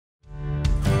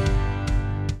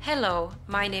Hello,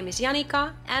 my name is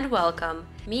Janika and welcome.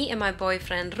 Me and my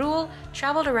boyfriend Roel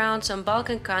traveled around some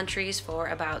Balkan countries for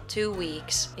about 2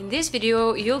 weeks. In this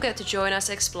video you'll get to join us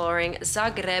exploring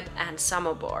Zagreb and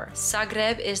Samobor.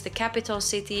 Zagreb is the capital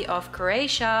city of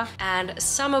Croatia and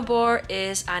Samobor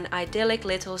is an idyllic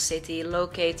little city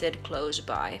located close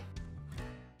by.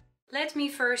 Let me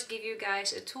first give you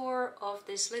guys a tour of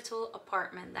this little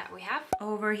apartment that we have.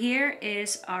 Over here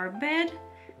is our bed,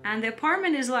 and the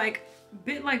apartment is like a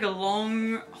bit like a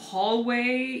long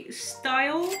hallway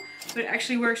style, but it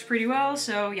actually works pretty well.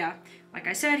 So yeah, like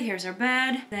I said, here's our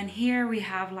bed. Then here we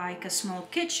have like a small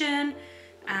kitchen,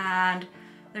 and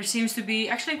there seems to be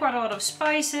actually quite a lot of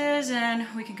spices, and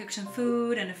we can cook some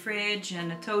food, and a fridge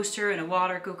and a toaster and a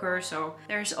water cooker. So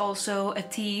there's also a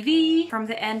TV. From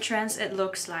the entrance it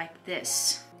looks like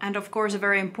this. And of course a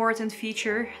very important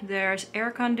feature, there's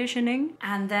air conditioning.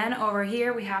 And then over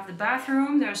here we have the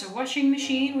bathroom. There's a washing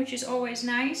machine, which is always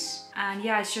nice. And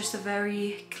yeah, it's just a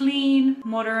very clean,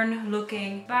 modern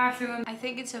looking bathroom. I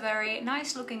think it's a very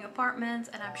nice looking apartment,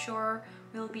 and I'm sure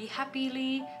we'll be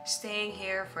happily staying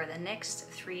here for the next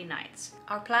 3 nights.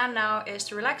 Our plan now is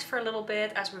to relax for a little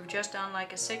bit, as we've just done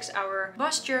like a 6-hour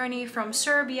bus journey from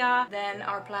Serbia. Then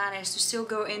our plan is to still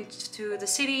go into the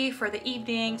city for the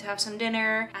evening to have some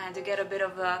dinner and to get a bit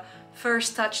of a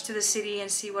first touch to the city and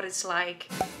see what it's like.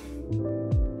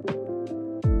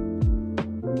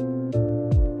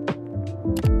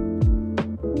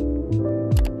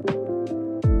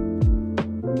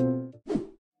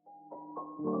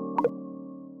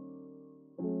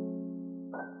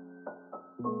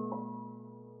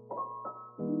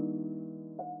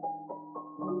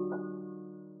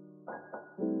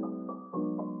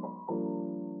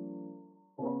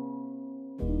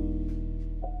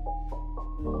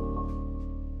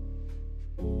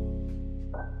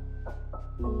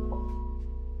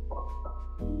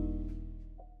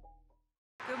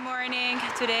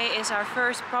 Today is our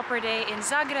first proper day in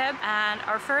Zagreb, and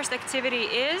our first activity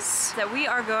is that we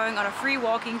are going on a free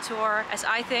walking tour, as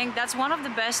I think that's one of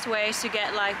the best ways to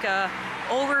get like a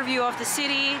overview of the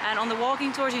city. And on the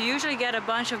walking tours you usually get a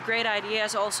bunch of great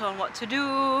ideas also on what to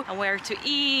do and where to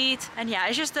eat. And yeah,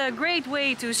 it's just a great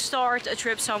way to start a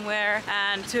trip somewhere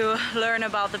and to learn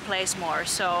about the place more.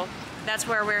 So that's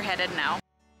where we're headed now.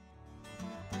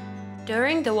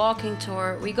 During the walking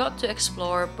tour, we got to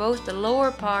explore both the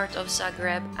lower part of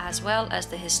Zagreb as well as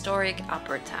the historic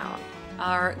upper town.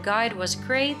 Our guide was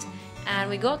great, and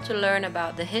we got to learn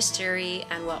about the history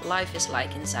and what life is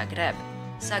like in Zagreb.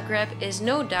 Zagreb is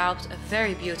no doubt a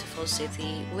very beautiful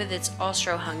city with its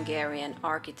Austro-Hungarian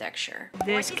architecture.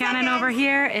 This cannon over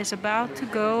here is about to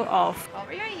go off.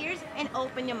 Over your ears and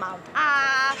open your mouth.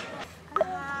 Ah!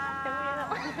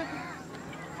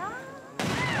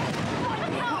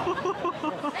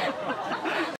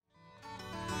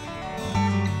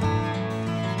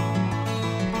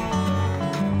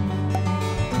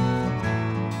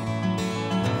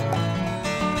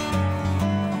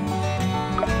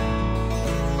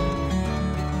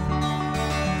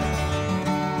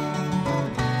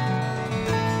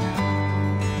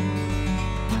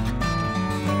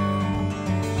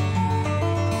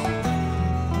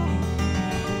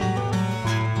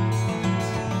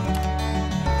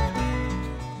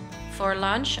 For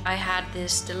lunch, I had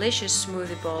this delicious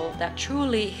smoothie bowl that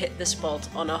truly hit the spot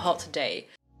on a hot day.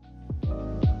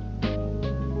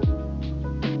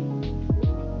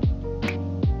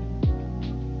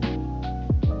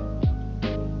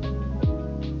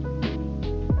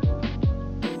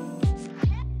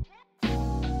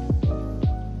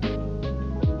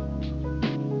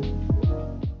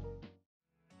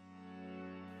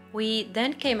 We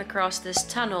then came across this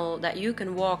tunnel that you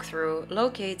can walk through,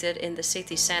 located in the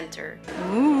city center.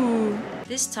 Ooh.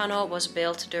 This tunnel was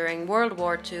built during World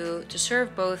War II to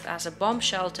serve both as a bomb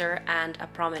shelter and a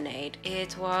promenade.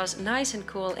 It was nice and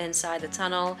cool inside the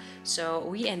tunnel, so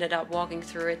we ended up walking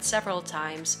through it several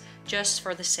times just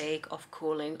for the sake of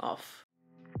cooling off.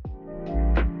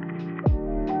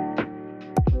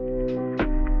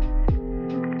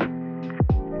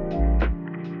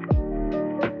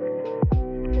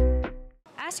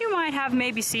 As you might have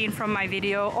maybe seen from my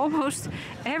video, almost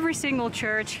every single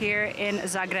church here in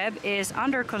Zagreb is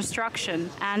under construction,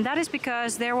 and that is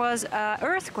because there was an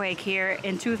earthquake here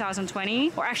in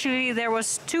 2020, or actually there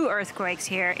was 2 earthquakes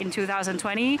here in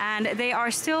 2020, and they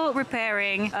are still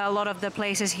repairing a lot of the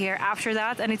places here after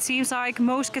that. And it seems like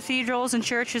most cathedrals and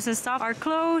churches and stuff are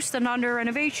closed and under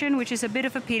renovation, which is a bit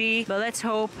of a pity, but let's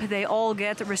hope they all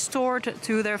get restored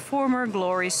to their former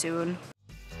glory soon.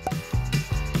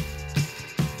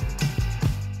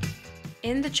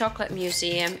 In the Chocolate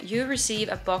Museum, you receive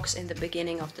a box in the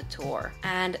beginning of the tour.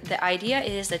 And the idea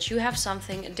is that you have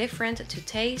something different to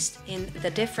taste in the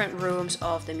different rooms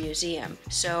of the museum.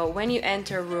 So when you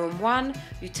enter room 1,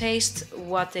 you taste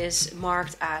what is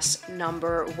marked as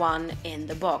number 1 in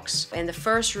the box. In the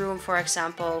first room, for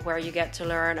example, where you get to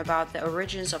learn about the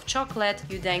origins of chocolate,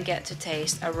 you then get to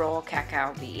taste a raw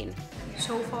cacao bean.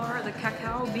 So far, the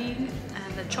cacao bean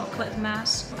and the chocolate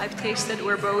mass I've tasted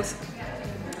were both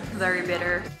very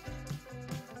bitter.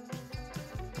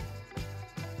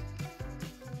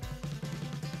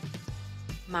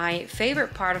 My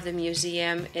favorite part of the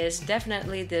museum is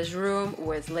definitely this room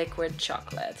with liquid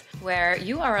chocolate, where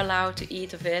you are allowed to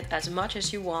eat of it as much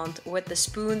as you want with the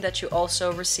spoon that you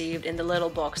also received in the little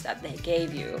box that they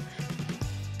gave you.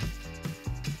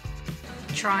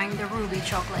 Trying the ruby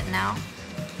chocolate now.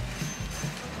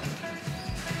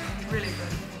 Really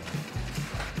good.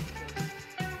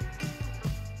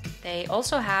 They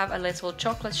also have a little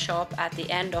chocolate shop at the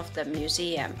end of the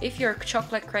museum. If your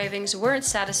chocolate cravings weren't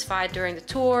satisfied during the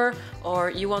tour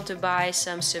or you want to buy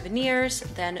some souvenirs,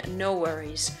 then no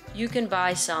worries. You can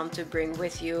buy some to bring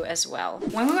with you as well.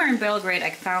 When we were in Belgrade, I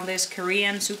found this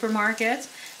Korean supermarket,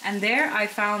 and there I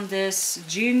found this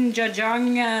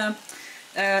jinjajang.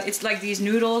 It's like these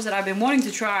noodles that I've been wanting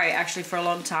to try actually for a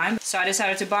long time. So I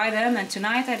decided to buy them, and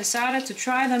tonight I decided to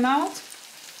try them out.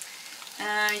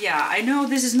 Yeah, I know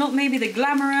this is not maybe the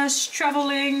glamorous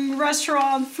traveling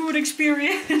restaurant food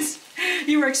experience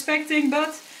you were expecting,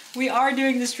 but we are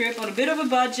doing this trip on a bit of a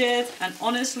budget, and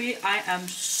honestly I am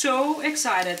so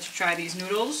excited to try these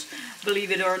noodles, believe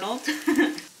it or not.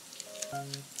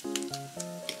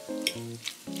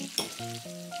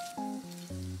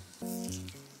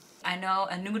 I know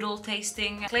a noodle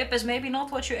tasting clip is maybe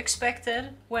not what you expected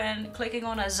when clicking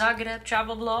on a Zagreb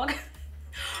travel vlog,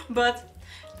 but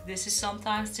this is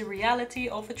sometimes the reality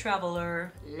of a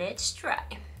traveler. Let's try.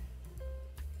 It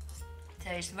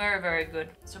tastes very, very good.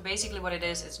 So basically what it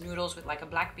is, it's noodles with like a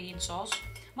black bean sauce.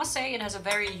 Must say it has a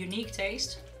very unique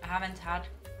taste. I haven't had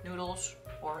noodles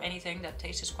or anything that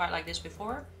tastes quite like this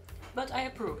before, but I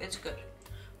approve, it's good.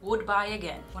 Would buy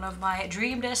again. One of my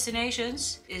dream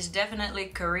destinations is definitely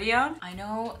Korea. I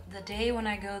know the day when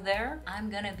I go there,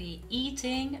 I'm gonna be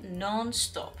eating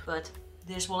non-stop, but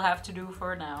this will have to do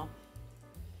for now.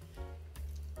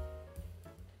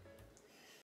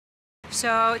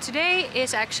 So today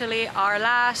is actually our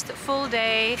last full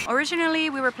day. Originally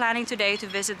we were planning today to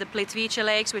visit the Plitvice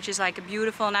Lakes, which is like a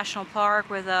beautiful national park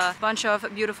with a bunch of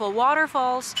beautiful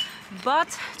waterfalls.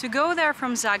 But to go there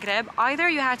from Zagreb, either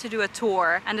you had to do a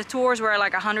tour, and the tours were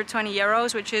like 120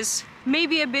 euros, which is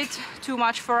maybe a bit too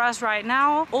much for us right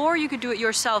now, or you could do it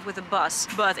yourself with a bus.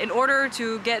 But in order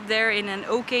to get there in an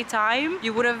okay time,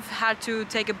 you would have had to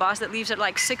take a bus that leaves at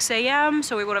like 6 AM,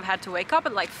 so we would have had to wake up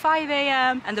at like 5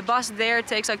 AM, and the bus there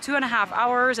takes like 2.5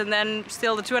 hours, and then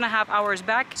still the 2.5 hours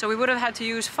back. So we would have had to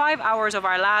use 5 hours of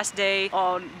our last day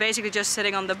on basically just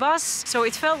sitting on the bus. So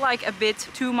it felt like a bit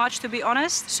too much, to be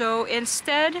honest. So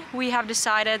instead we have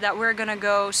decided that we're gonna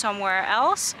go somewhere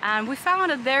else, and we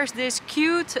found that there's this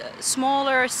cute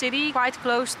smaller city quite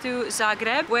close to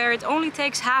Zagreb where it only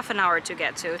takes half an hour to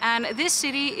get to, and this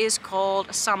city is called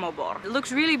Samobor. It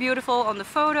looks really beautiful on the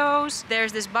photos.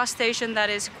 There's this bus station that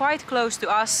is quite close to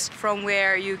us from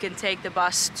where you can take the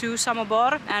bus to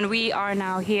Samobor, and we are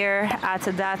now here at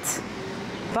that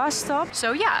bus stop.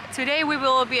 So yeah, today we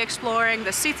will be exploring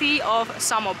the city of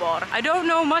Samobor. I don't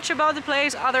know much about the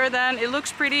place other than it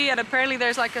looks pretty, and apparently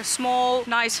there's like a small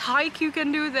nice hike you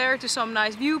can do there to some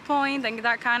nice viewpoint and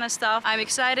that kind of stuff. I'm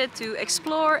excited to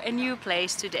explore a new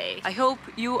place today. I hope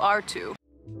you are too.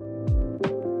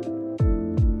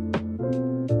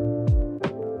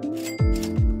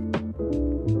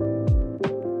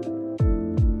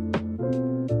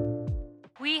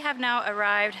 We have now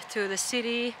arrived to the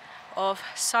city of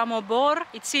Samobor.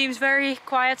 It seems very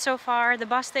quiet so far. The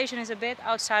bus station is a bit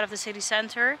outside of the city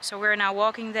center, so we're now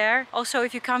walking there. Also,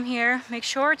 if you come here, make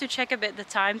sure to check a bit the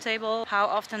timetable, how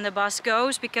often the bus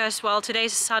goes, because, well,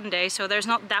 today's Sunday, so there's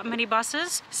not that many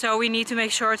buses. So we need to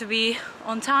make sure to be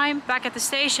on time back at the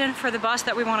station for the bus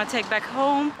that we want to take back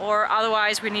home, or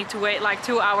otherwise we need to wait like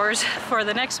 2 hours for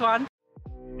the next one.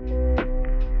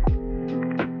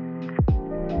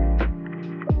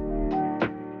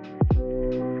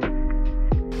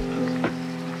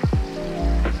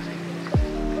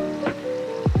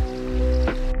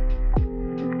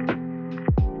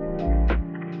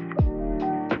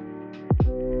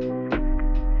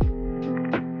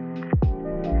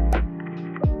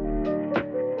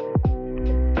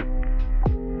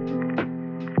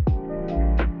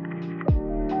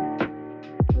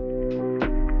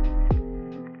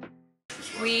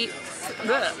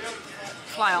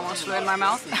 almost flew in my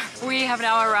mouth. We have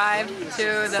now arrived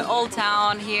to the old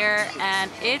town here and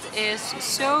it is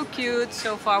so cute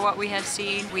so far what we have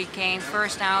seen. We came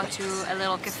first now to a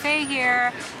little cafe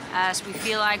here as we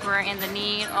feel like we're in the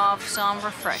need of some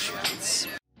refreshments.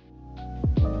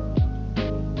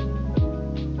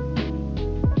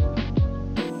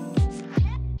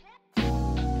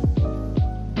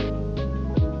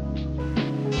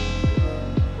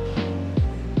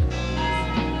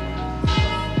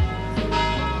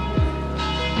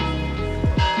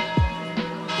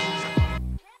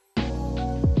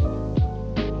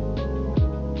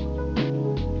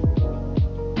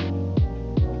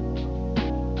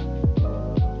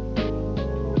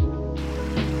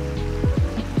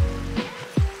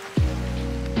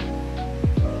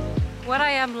 What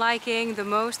I am liking the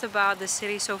most about the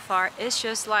city so far is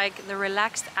just like the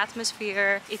relaxed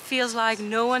atmosphere. It feels like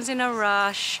no one's in a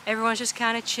rush. Everyone's just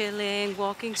kind of chilling,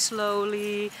 walking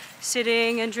slowly,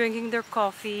 sitting and drinking their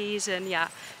coffees, and yeah,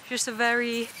 just a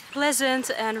very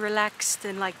pleasant and relaxed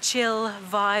and like chill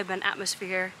vibe and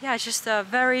atmosphere. Yeah, it's just a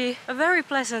very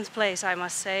pleasant place, I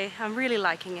must say. I'm really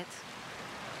liking it.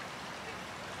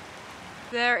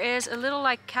 There is a little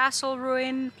like castle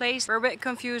ruin place. We're a bit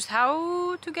confused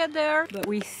how to get there, but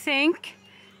we think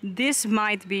this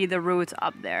might be the route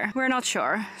up there. We're not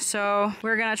sure, so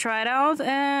we're gonna try it out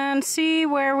and see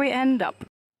where we end up.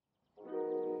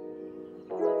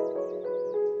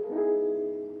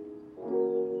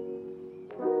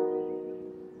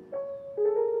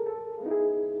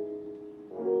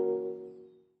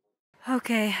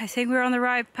 Okay, I think we're on the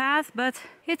right path, but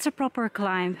it's a proper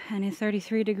climb and in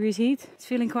 33 degrees heat. It's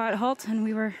feeling quite hot and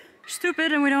we were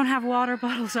stupid and we don't have water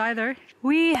bottles either.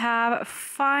 We have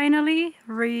finally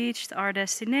reached our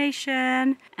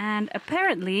destination and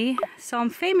apparently some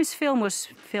famous film was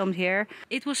filmed here.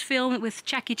 It was filmed with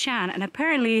Jackie Chan and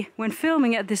apparently when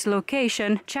filming at this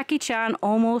location, Jackie Chan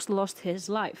almost lost his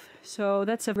life. So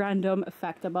that's a random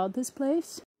fact about this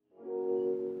place.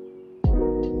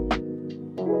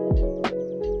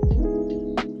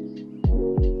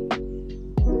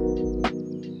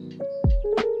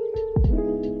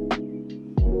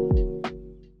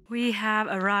 We have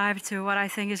arrived to what I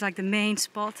think is like the main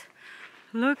spot.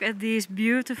 Look at these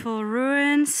beautiful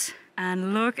ruins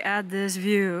and look at this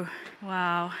view.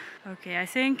 Wow. Okay, I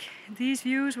think these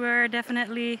views were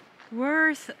definitely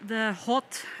worth the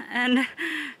hot and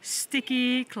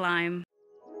sticky climb.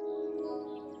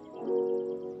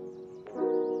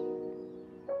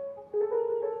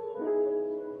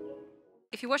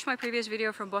 If you watched my previous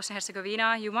video from Bosnia and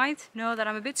Herzegovina, you might know that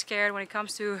I'm a bit scared when it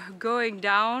comes to going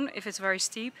down if it's very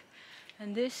steep.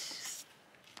 And this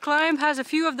climb has a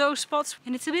few of those spots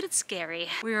and it's a bit scary.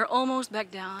 We are almost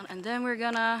back down and then we're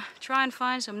gonna try and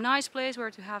find some nice place where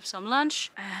to have some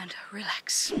lunch and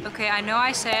relax. Okay, I know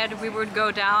I said we would go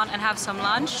down and have some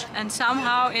lunch and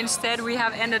somehow instead we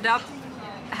have ended up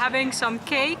having some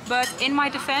cake, but in my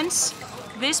defense,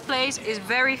 this place is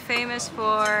very famous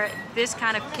for this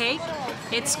kind of cake.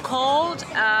 It's called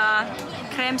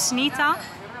kremsnita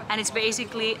and it's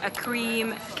basically a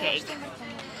cream cake.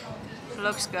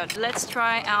 Looks good. Let's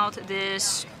try out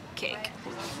this cake.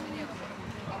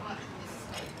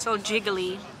 So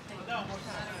jiggly.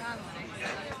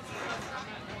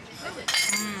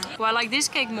 Well, I like this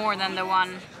cake more than the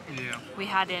one we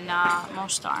had in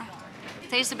Mostar.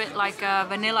 Tastes a bit like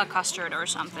vanilla custard or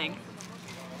something.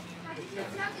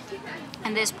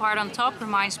 And this part on top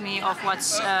reminds me of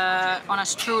what's on a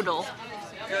strudel.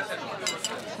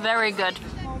 Very good.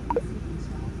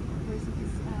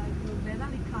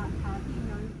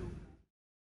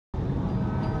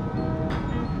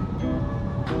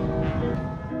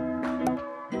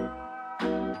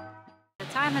 The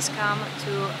time has come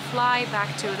to fly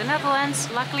back to the Netherlands.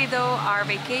 Luckily though, our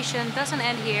vacation doesn't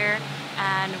end here.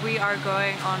 And we are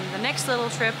going on the next little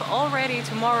trip already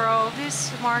tomorrow.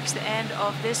 This marks the end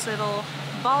of this little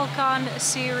Balkan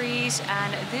series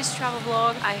and this travel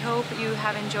vlog. I hope you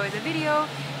have enjoyed the video.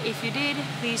 If you did,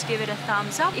 please give it a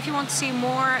thumbs up. If you want to see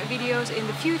more videos in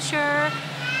the future,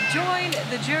 join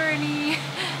the journey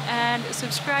and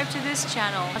subscribe to this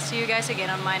channel. I'll see you guys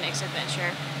again on my next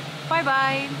adventure. Bye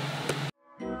bye!